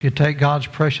You take God's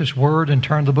precious word and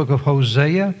turn to the book of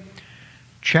Hosea,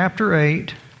 chapter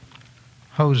 8.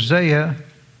 Hosea,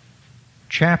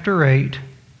 chapter 8.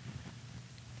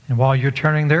 And while you're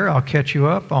turning there, I'll catch you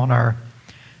up on our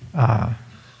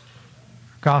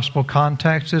gospel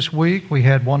context this week. We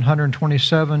had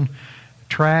 127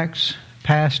 tracts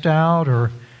passed out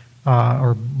or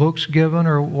books given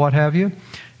or what have you.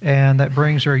 And that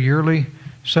brings our yearly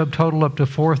subtotal up to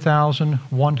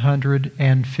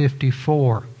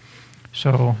 4,154.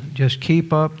 So just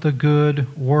keep up the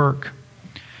good work.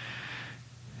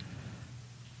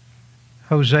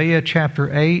 Hosea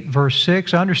chapter 8, verse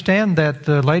 6. I understand that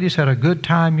the ladies had a good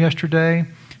time yesterday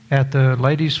at the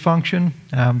ladies' function.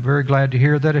 I'm very glad to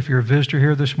hear that. If you're a visitor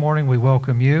here this morning, we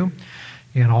welcome you.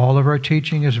 And all of our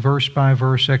teaching is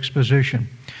verse-by-verse exposition.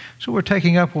 So we're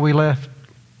taking up where we left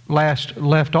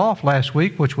off last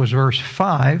week, which was verse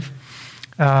 5.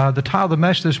 The title of the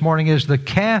message this morning is The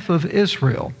Calf of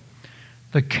Israel.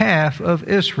 The calf of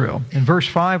Israel. In verse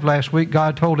 5 last week,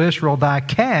 God told Israel, "Thy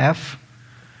calf,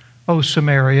 O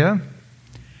Samaria,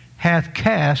 hath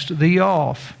cast thee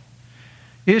off."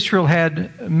 Israel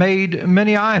had made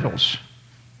many idols,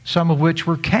 some of which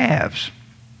were calves,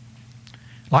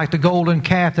 like the golden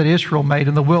calf that Israel made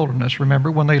in the wilderness, remember,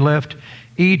 when they left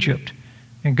Egypt.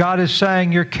 And God is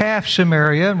saying, your calf,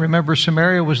 Samaria, and remember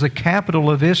Samaria was the capital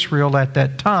of Israel at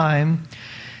that time,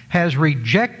 has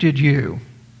rejected you.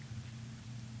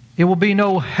 It will be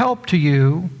no help to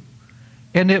you,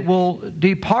 and it will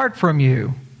depart from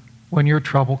you when your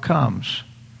trouble comes.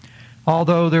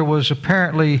 Although there was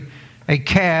apparently a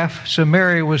calf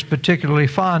Samaria was particularly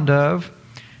fond of,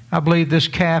 I believe this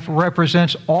calf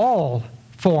represents all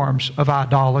forms of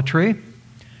idolatry,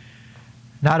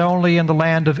 not only in the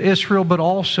land of Israel, but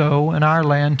also in our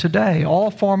land today. All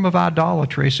form of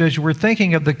idolatry. So as we're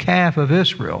thinking of the calf of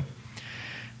Israel,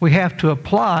 we have to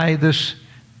apply this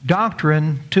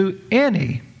doctrine to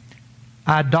any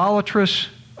idolatrous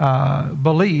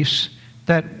beliefs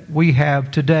that we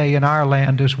have today in our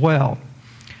land as well.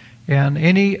 And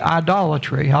any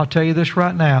idolatry, I'll tell you this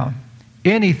right now,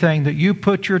 anything that you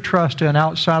put your trust in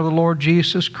outside of the Lord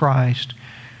Jesus Christ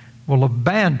will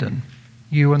abandon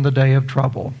you in the day of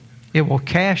trouble. It will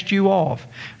cast you off.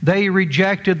 They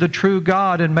rejected the true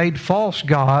God and made false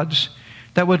gods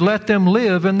that would let them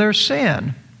live in their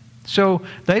sin. So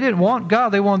they didn't want God,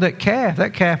 they wanted that calf.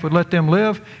 That calf would let them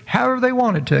live however they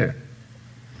wanted to.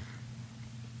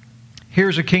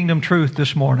 Here's a kingdom truth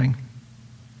this morning.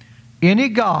 Any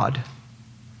God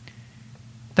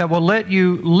that will let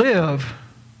you live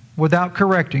without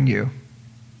correcting you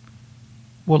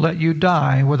will let you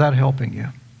die without helping you.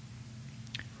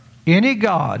 Any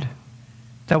God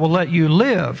that will let you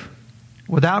live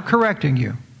without correcting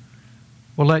you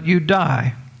will let you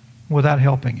die without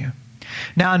helping you.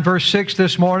 Now in verse 6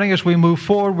 this morning, as we move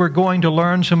forward, we're going to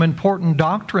learn some important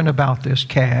doctrine about this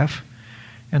calf,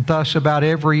 and thus about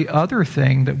every other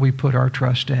thing that we put our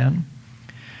trust in.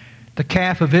 The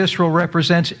calf of Israel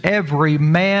represents every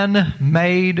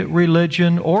man-made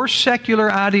religion or secular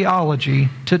ideology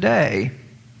today.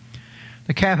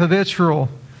 The calf of Israel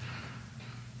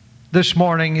this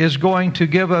morning is going to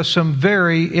give us some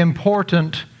very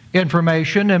important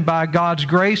information, and by God's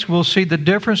grace we'll see the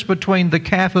difference between the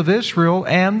calf of Israel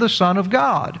and the Son of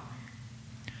God.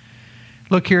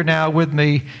 Look here now with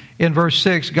me in verse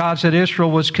 6. God said Israel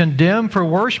was condemned for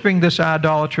worshiping this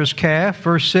idolatrous calf.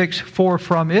 Verse 6, for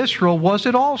from Israel was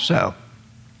it also.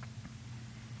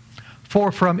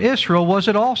 For from Israel was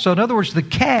it also. In other words, the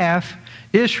calf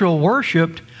Israel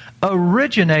worshipped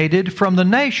originated from the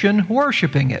nation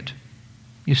worshiping it.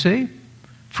 You see?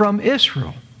 From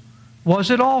Israel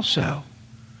was it also.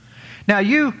 Now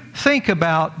you think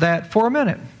about that for a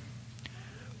minute.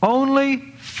 Only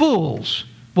fools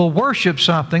will worship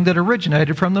something that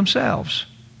originated from themselves.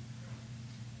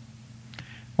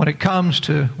 When it comes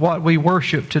to what we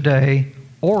worship today,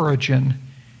 origin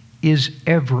is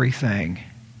everything.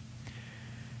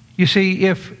 You see,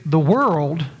 if the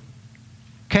world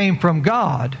came from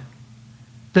God,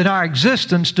 then our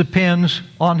existence depends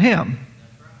on Him.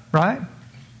 Right?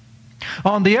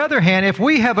 On the other hand, if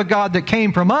we have a God that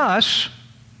came from us,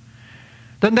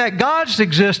 then that God's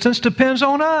existence depends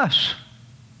on us.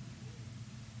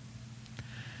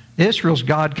 Israel's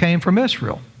God came from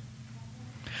Israel.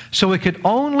 So it could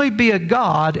only be a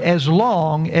God as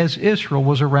long as Israel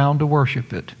was around to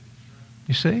worship it.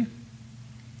 You see?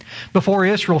 Before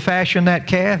Israel fashioned that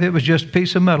calf, it was just a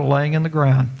piece of metal laying in the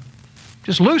ground.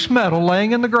 Just loose metal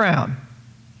laying in the ground.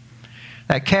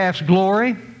 That calf's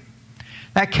glory,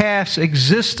 that calf's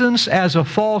existence as a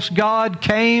false god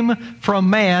came from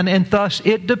man, and thus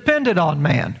it depended on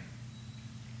man.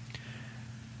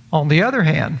 On the other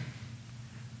hand,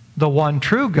 the one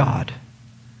true God,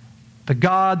 the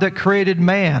God that created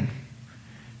man,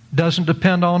 doesn't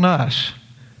depend on us.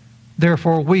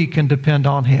 Therefore, we can depend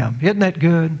on Him. Isn't that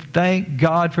good? Thank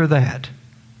God for that.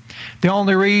 The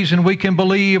only reason we can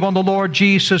believe on the Lord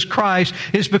Jesus Christ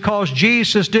is because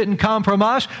Jesus didn't come from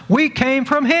us. We came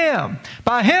from Him.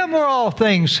 By Him were all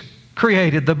things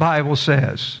created, the Bible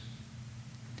says.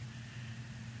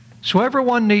 So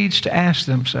everyone needs to ask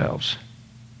themselves,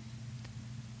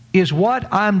 is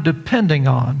what I'm depending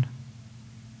on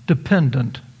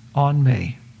dependent on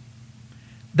me?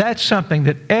 That's something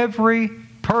that every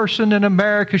person in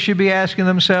America should be asking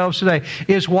themselves today.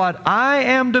 Is what I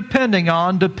am depending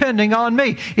on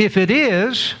me? If it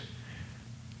is,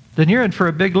 then you're in for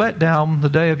a big letdown the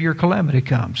day of your calamity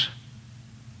comes.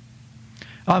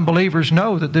 Unbelievers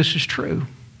know that this is true.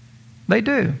 They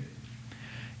do.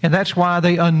 And that's why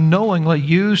they unknowingly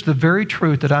use the very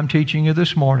truth that I'm teaching you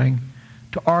this morning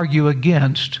to argue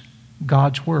against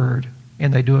God's Word.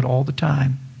 And they do it all the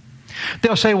time.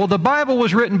 They'll say, well, the Bible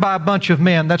was written by a bunch of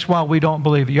men. That's why we don't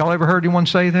believe it. Y'all ever heard anyone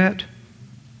say that?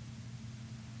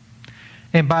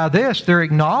 And by this, they're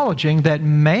acknowledging that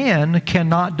man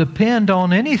cannot depend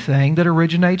on anything that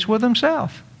originates with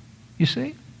himself. You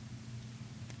see?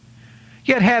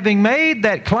 Yet having made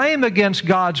that claim against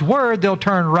God's Word, they'll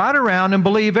turn right around and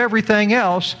believe everything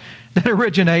else that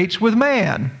originates with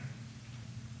man.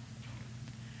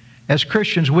 As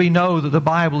Christians, we know that the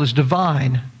Bible is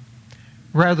divine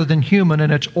rather than human in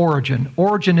its origin.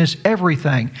 Origin is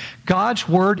everything. God's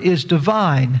Word is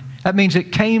divine. That means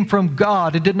it came from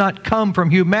God. It did not come from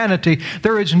humanity.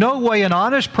 There is no way an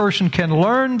honest person can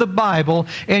learn the Bible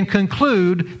and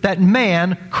conclude that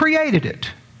man created it.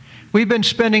 We've been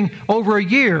spending over a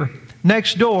year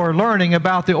next door learning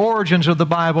about the origins of the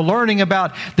Bible, learning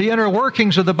about the inner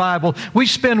workings of the Bible. We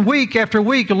spend week after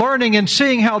week learning and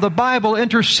seeing how the Bible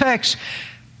intersects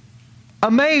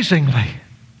amazingly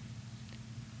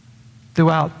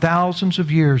throughout thousands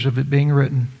of years of it being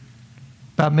written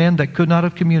by men that could not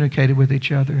have communicated with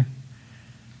each other.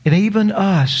 And even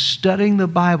us studying the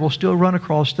Bible still run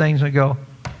across things and go,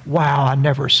 wow, I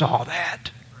never saw that.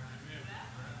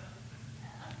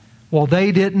 Well,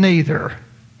 they didn't either,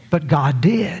 but God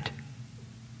did.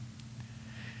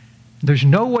 There's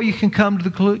no way you can come to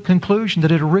the conclusion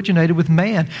that it originated with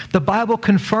man. The Bible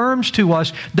confirms to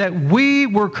us that we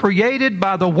were created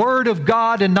by the Word of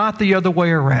God and not the other way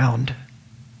around.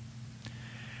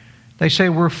 They say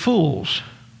we're fools.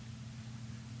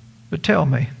 But tell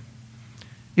me,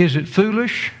 is it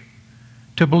foolish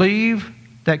to believe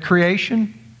that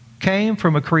creation came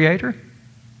from a creator?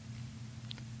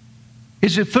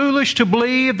 Is it foolish to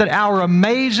believe that our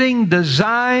amazing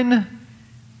design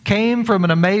came from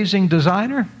an amazing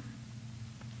designer?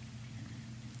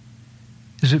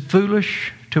 Is it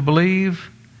foolish to believe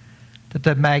that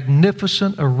the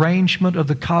magnificent arrangement of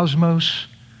the cosmos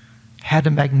had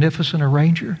a magnificent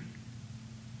arranger?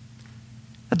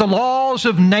 That the laws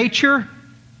of nature,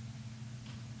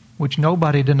 which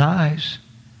nobody denies,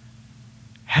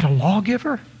 had a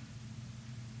lawgiver?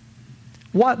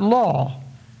 What law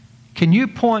can you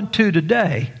point to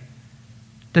today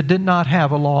that did not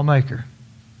have a lawmaker?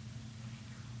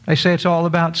 They say it's all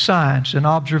about science and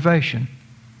observation.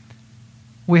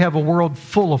 We have a world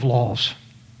full of laws.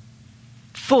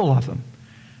 Full of them.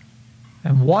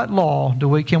 And what law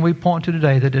can we point to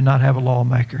today that did not have a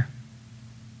lawmaker?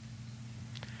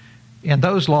 And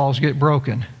those laws get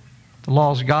broken. The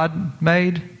laws God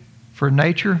made for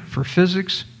nature, for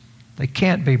physics, they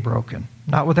can't be broken.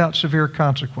 Not without severe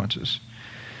consequences.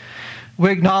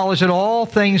 We acknowledge that all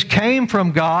things came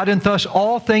from God, and thus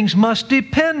all things must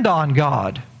depend on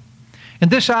God. In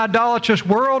this idolatrous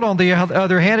world, on the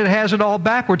other hand, it has it all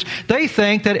backwards. They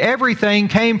think that everything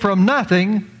came from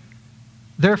nothing,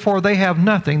 therefore they have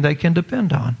nothing they can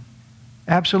depend on.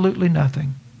 Absolutely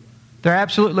nothing. They're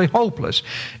absolutely hopeless.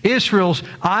 Israel's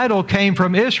idol came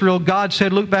from Israel. God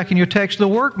said, look back in your text, the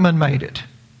workman made it.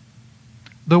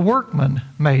 The workman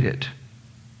made it.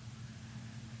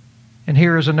 And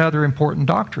here is another important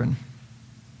doctrine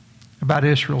about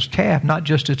Israel's calf, not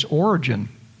just its origin,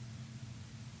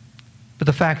 but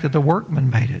the fact that the workman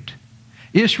made it.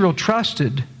 Israel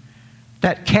trusted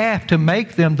that calf to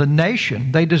make them the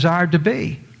nation they desired to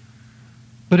be.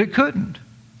 But it couldn't.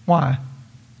 Why?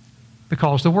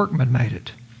 Because the workman made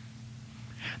it.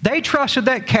 They trusted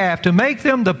that calf to make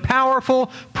them the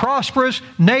powerful, prosperous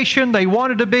nation they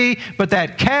wanted to be, but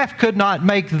that calf could not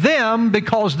make them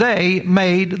because they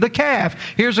made the calf.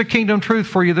 Here's a kingdom truth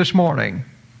for you this morning.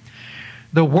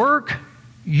 The work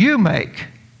you make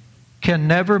can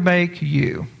never make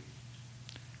you.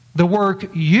 The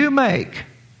work you make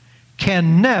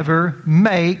can never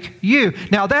make you.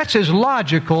 Now, that's as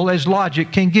logical as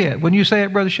logic can get. Wouldn't you say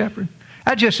it, Brother Shepherd?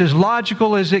 That's just as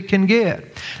logical as it can get.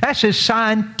 That's as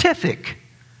scientific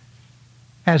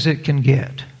as it can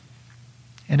get.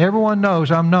 And everyone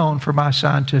knows I'm known for my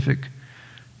scientific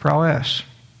prowess.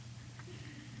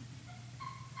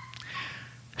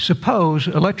 Suppose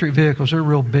electric vehicles are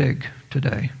real big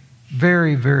today.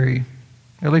 Very, very,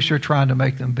 at least they're trying to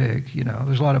make them big. You know,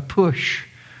 there's a lot of push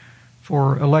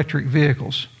for electric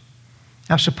vehicles.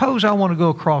 Now, suppose I want to go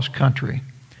across country.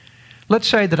 Let's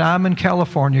say that I'm in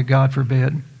California, God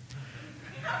forbid,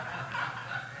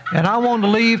 and I want to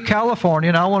leave California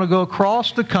and I want to go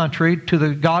across the country to the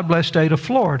God-blessed state of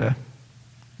Florida,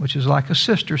 which is like a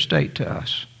sister state to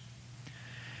us.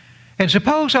 And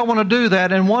suppose I want to do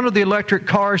that in one of the electric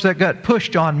cars that got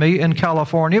pushed on me in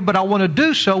California, but I want to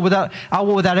do so without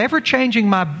ever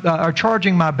changing or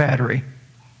charging my battery.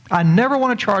 I never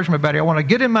want to charge my battery. I want to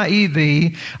get in my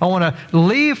EV. I want to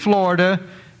leave Florida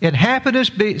and happiness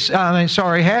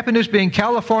being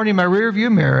California in my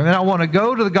rearview mirror. And I want to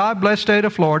go to the God-blessed state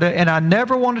of Florida, and I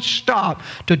never want to stop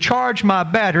to charge my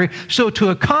battery. So to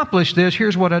accomplish this,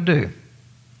 here's what I do.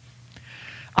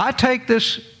 I take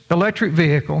this electric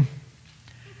vehicle,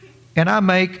 and I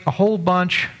make a whole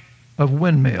bunch of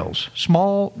windmills,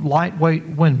 small, lightweight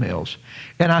windmills,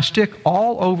 and I stick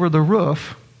all over the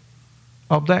roof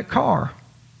of that car.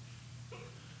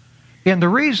 And the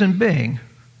reason being,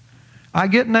 I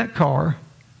get in that car,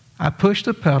 I push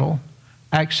the pedal,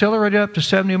 I accelerate up to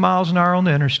 70 miles an hour on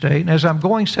the interstate, and as I'm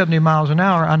going 70 miles an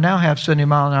hour, I now have 70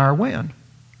 mile an hour wind.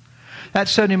 That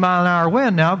 70 mile an hour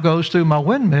wind now goes through my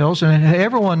windmills, and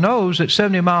everyone knows that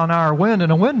 70 mile an hour wind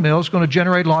in a windmill is going to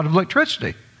generate a lot of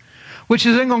electricity, which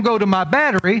is then going to go to my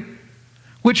battery,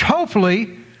 which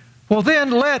hopefully will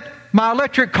then let my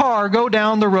electric car go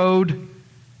down the road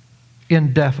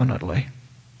indefinitely.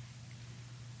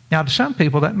 Now, to some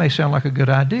people, that may sound like a good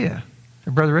idea.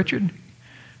 Brother Richard,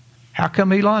 how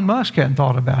come Elon Musk hadn't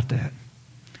thought about that?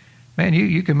 Man,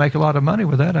 you can make a lot of money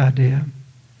with that idea.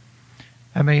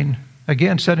 I mean,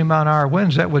 again, 70 mile an hour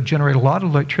winds, that would generate a lot of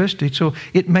electricity. So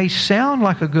it may sound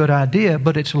like a good idea,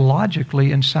 but it's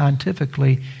logically and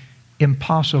scientifically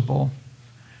impossible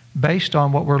based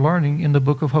on what we're learning in the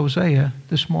book of Hosea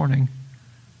this morning.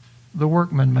 The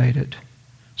workman made it.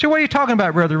 So what are you talking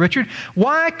about, Brother Richard?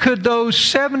 Why could those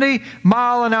 70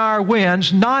 mile an hour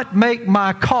winds not make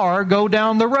my car go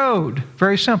down the road?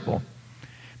 Very simple.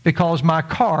 Because my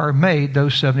car made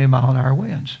those 70 mile an hour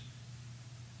winds.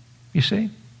 You see?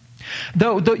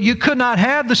 Though you could not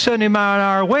have the 70 mile an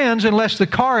hour winds unless the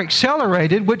car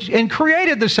accelerated and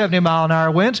created the 70 mile an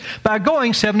hour winds by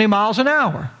going 70 miles an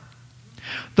hour.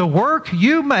 The work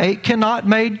you make cannot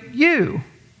make you.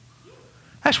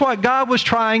 That's what God was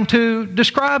trying to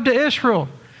describe to Israel.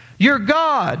 You're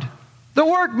God. The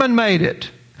workman made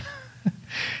it.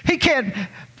 He can't.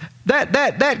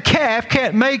 That calf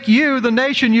can't make you the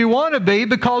nation you want to be,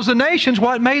 because the nation's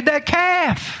what made that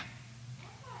calf.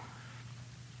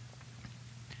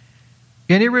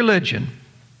 Any religion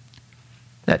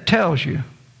that tells you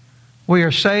we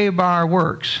are saved by our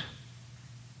works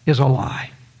is a lie.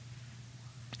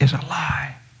 Is a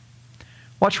lie.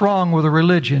 What's wrong with a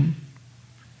religion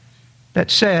that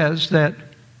says that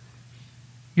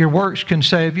your works can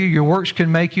save you, your works can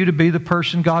make you to be the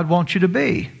person God wants you to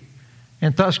be,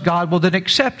 and thus God will then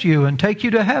accept you and take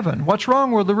you to heaven? What's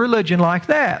wrong with a religion like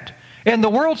that? And the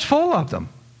world's full of them.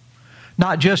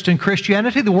 Not just in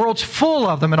Christianity, the world's full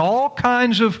of them in all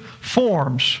kinds of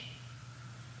forms.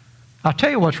 I'll tell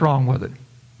you what's wrong with it.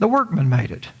 The workman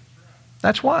made it.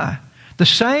 That's why. The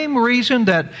same reason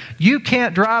that you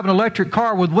can't drive an electric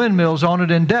car with windmills on it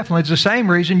indefinitely is the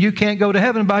same reason you can't go to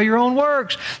heaven by your own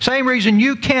works. Same reason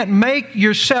you can't make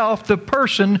yourself the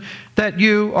person that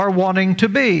you are wanting to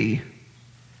be.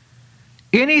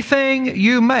 Anything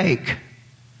you make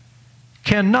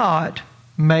cannot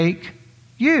make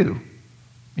you.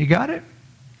 You got it?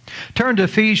 Turn to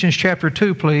Ephesians chapter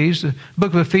 2, please. The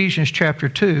book of Ephesians chapter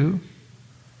 2.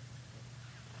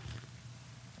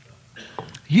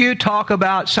 You talk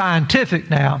about scientific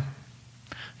now.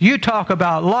 You talk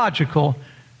about logical.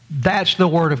 That's the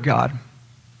Word of God.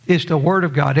 It's the Word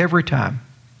of God every time.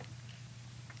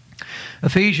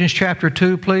 Ephesians chapter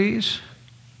 2, please.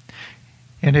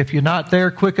 And if you're not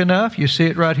there quick enough, you see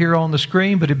it right here on the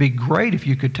screen, but it'd be great if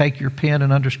you could take your pen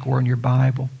and underscore in your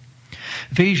Bible.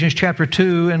 Ephesians chapter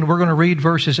 2, and we're going to read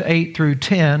verses 8 through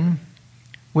 10,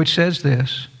 which says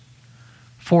this: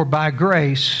 For by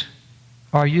grace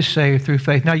are you saved through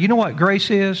faith. Now, you know what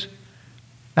grace is?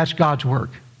 That's God's work.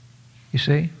 You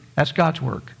see? That's God's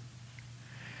work.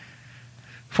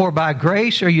 For by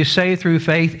grace are you saved through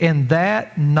faith, and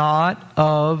that not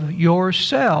of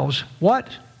yourselves. What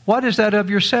is that of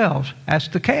yourselves? That's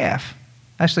the calf.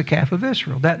 That's the calf of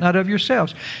Israel. That not of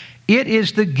yourselves. It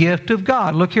is the gift of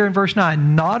God. Look here in verse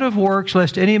 9. Not of works,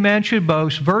 lest any man should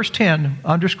boast. Verse 10,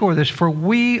 underscore this. For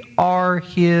we are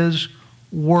His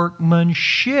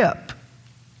workmanship.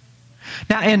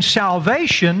 Now in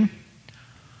salvation,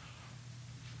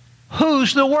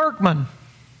 who's the workman?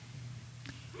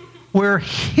 We're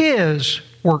His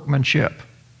workmanship.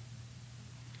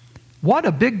 What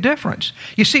a big difference.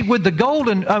 You see, with the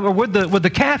with the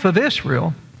calf of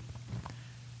Israel,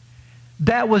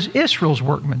 that was Israel's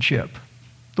workmanship.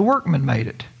 The workman made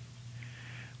it.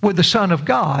 With the Son of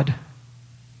God,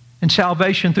 and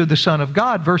salvation through the Son of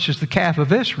God versus the calf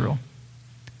of Israel,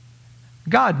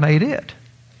 God made it.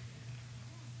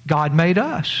 God made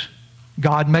us.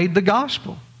 God made the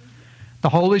gospel. The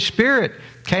Holy Spirit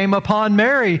came upon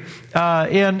Mary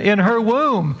in her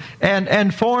womb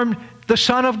and formed the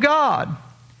Son of God.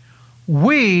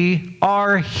 We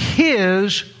are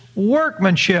His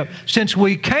workmanship. Since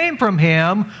we came from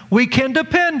Him, we can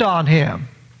depend on Him.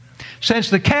 Since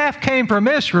the calf came from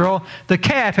Israel, the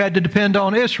calf had to depend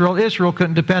on Israel. Israel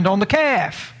couldn't depend on the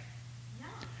calf.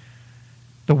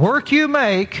 The work you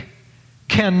make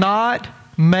cannot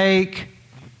make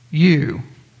you.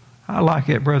 I like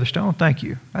that, Brother Stone. Thank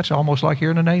you. That's almost like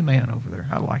hearing an amen over there.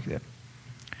 I like that.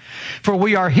 For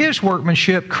we are His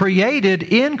workmanship, created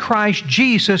in Christ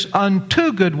Jesus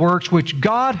unto good works, which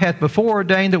God hath before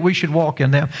ordained that we should walk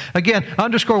in them. Again,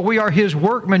 underscore, we are His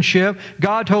workmanship.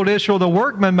 God told Israel the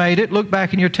workman made it. Look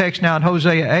back in your text now in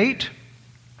Hosea 8.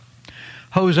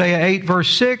 Hosea 8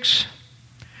 verse 6.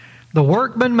 The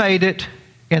workman made it.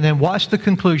 And then what's the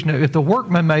conclusion? If the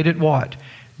workman made it, what?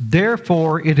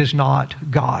 Therefore it is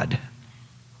not God.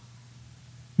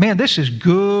 Man, this is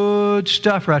good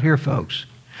stuff right here, folks.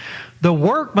 The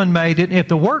workman made it. If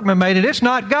the workman made it, it's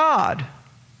not God.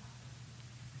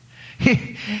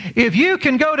 If you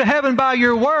can go to heaven by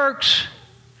your works,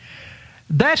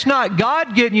 that's not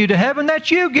God getting you to heaven, that's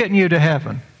you getting you to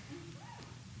heaven.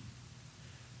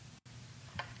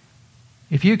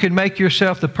 If you can make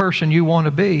yourself the person you want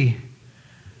to be,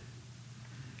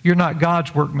 you're not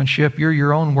God's workmanship, you're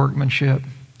your own workmanship.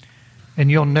 And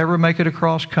you'll never make it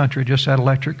across country, just that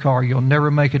electric car. You'll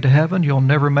never make it to heaven. You'll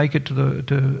never make it to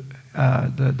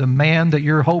the man that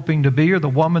you're hoping to be or the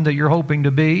woman that you're hoping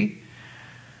to be.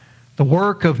 The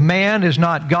work of man is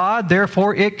not God,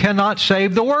 therefore it cannot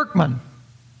save the workman.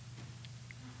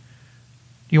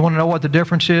 You want to know what the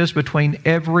difference is between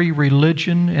every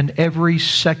religion and every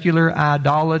secular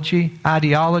ideology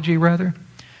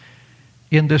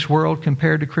in this world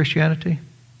compared to Christianity?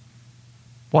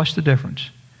 What's the difference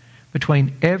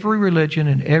between every religion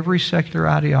and every secular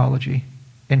ideology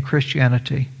and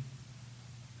Christianity?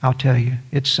 I'll tell you,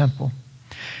 it's simple.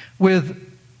 With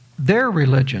their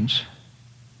religions,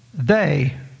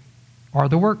 they are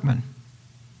the workmen.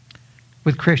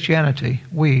 With Christianity,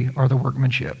 we are the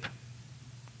workmanship.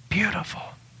 Beautiful.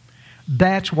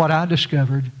 That's what I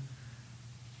discovered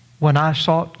when I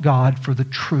sought God for the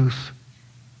truth.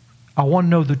 I want to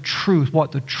know the truth,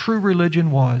 what the true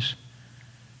religion was.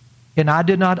 And I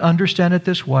did not understand it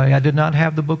this way. I did not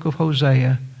have the book of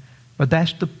Hosea. But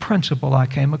that's the principle I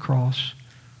came across.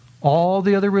 All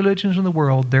the other religions in the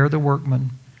world, they're the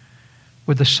workmen.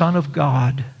 With the Son of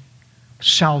God,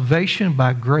 salvation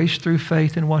by grace through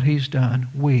faith in what He's done,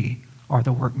 we are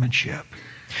the workmanship.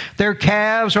 Their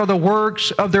calves are the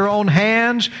works of their own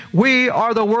hands. We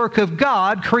are the work of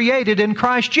God created in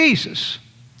Christ Jesus.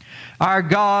 Our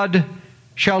God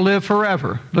shall live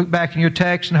forever. Look back in your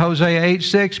text in Hosea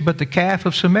 8:6. But the calf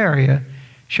of Samaria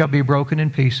shall be broken in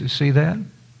pieces. See that?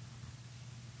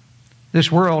 This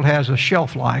world has a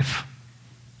shelf life.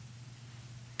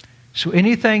 So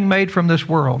anything made from this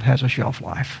world has a shelf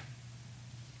life.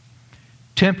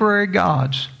 Temporary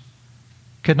gods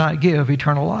cannot give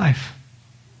eternal life.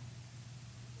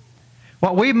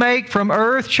 What we make from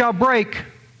earth shall break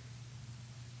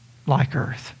like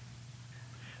earth.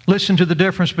 Listen to the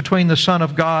difference between the Son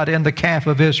of God and the calf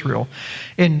of Israel.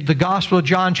 In the Gospel of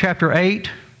John chapter 8,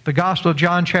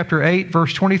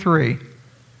 verse 23,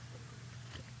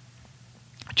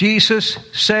 Jesus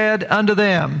said unto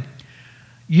them,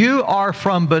 You are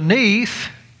from beneath,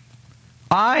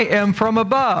 I am from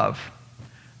above.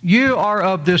 You are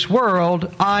of this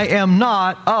world, I am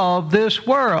not of this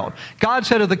world. God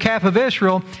said of the calf of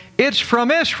Israel, it's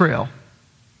from Israel.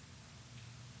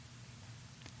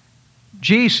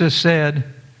 Jesus said,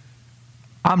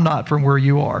 I'm not from where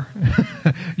you are.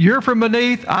 You're from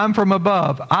beneath, I'm from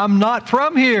above. I'm not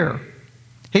from here.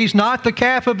 He's not the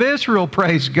calf of Israel,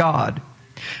 praise God.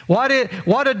 What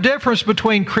a difference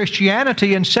between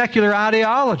Christianity and secular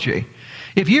ideology.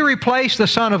 If you replace the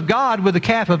Son of God with the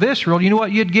calf of Israel, you know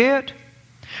what you'd get?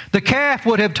 The calf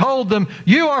would have told them,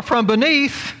 you are from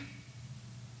beneath,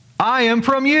 I am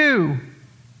from you.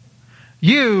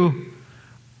 You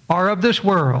are of this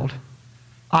world,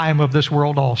 I am of this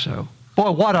world also.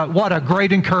 Boy, what a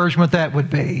great encouragement that would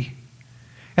be.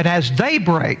 And as they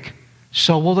break,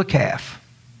 so will the calf.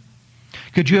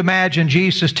 Could you imagine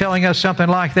Jesus telling us something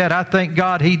like that? I thank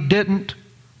God He didn't.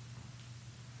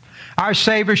 Our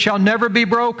Savior shall never be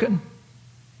broken.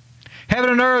 Heaven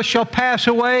and earth shall pass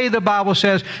away, the Bible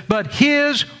says, but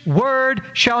His word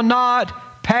shall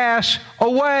not pass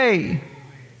away.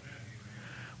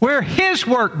 We're His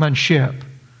workmanship,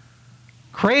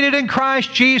 created in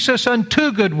Christ Jesus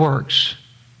unto good works.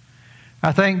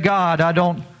 I thank God I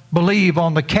don't believe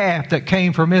on the calf that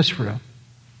came from Israel.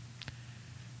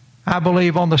 I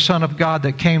believe on the Son of God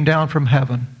that came down from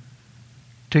heaven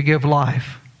to give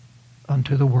life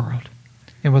unto the world.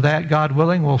 And with that, God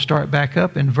willing, we'll start back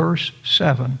up in verse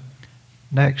 7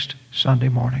 next Sunday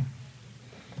morning.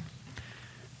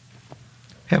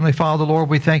 Heavenly Father, Lord,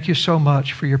 we thank You so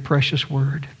much for Your precious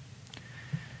word.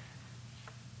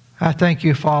 I thank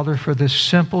You, Father, for this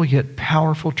simple yet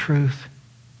powerful truth.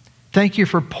 Thank You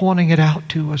for pointing it out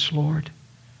to us, Lord.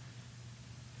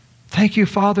 Thank You,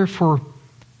 Father, for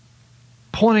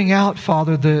pointing out,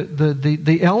 Father,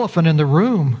 the elephant in the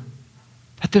room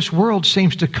that this world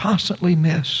seems to constantly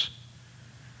miss.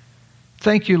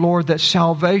 Thank You, Lord, that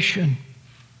salvation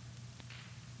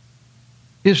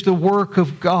is the work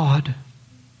of God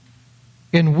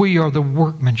and we are the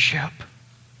workmanship.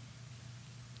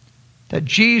 That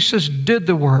Jesus did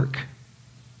the work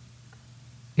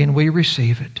and we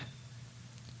receive it.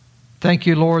 Thank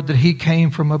You, Lord, that He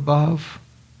came from above.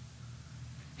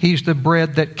 He's the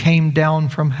bread that came down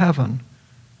from heaven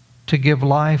to give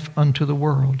life unto the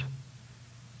world.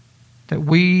 That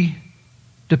we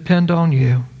depend on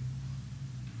You.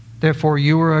 Therefore,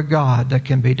 You are a God that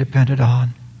can be depended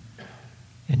on.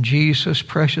 In Jesus'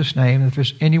 precious name, if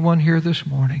there's anyone here this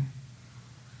morning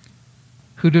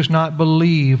who does not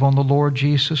believe on the Lord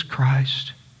Jesus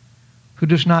Christ, who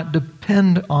does not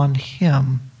depend on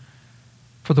Him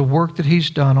for the work that He's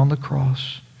done on the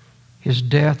cross, His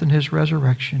death and His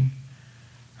resurrection,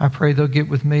 I pray they'll get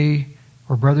with me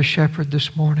or Brother Shepherd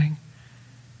this morning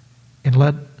and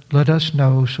let us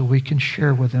know so we can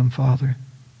share with them, Father,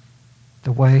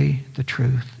 the way, the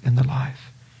truth, and the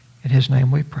life. In His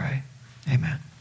name we pray. Amen.